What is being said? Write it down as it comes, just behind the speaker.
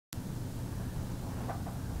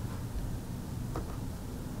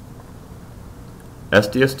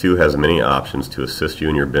SDS2 has many options to assist you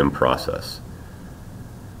in your BIM process.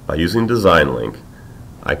 By using Design Link,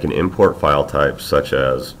 I can import file types such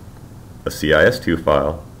as a CIS2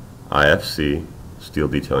 file, IFC, steel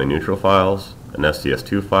detailing neutral files, an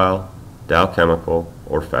SDS2 file, Dow Chemical,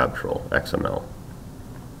 or Fabtrol XML.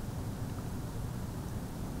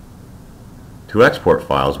 To export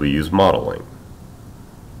files, we use Model Link.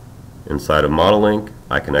 Inside of Model Link,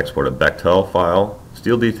 I can export a Bechtel file,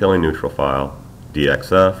 steel detailing neutral file,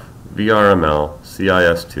 DXF, VRML,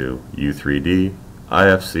 CIS2, U3D,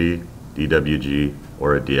 IFC, DWG,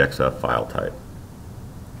 or a DXF file type.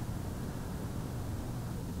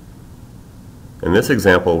 In this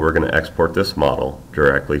example, we're going to export this model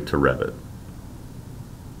directly to Revit.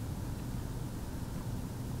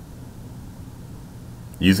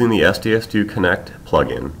 Using the SDS2 Connect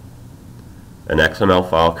plugin, an XML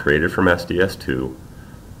file created from SDS2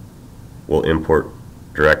 will import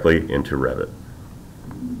directly into Revit.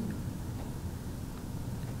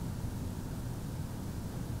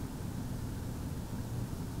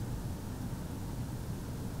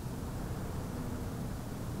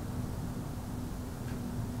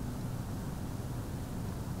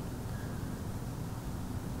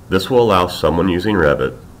 This will allow someone using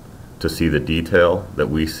Revit to see the detail that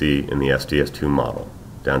we see in the SDS2 model,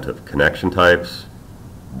 down to connection types,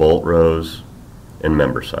 bolt rows, and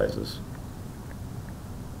member sizes.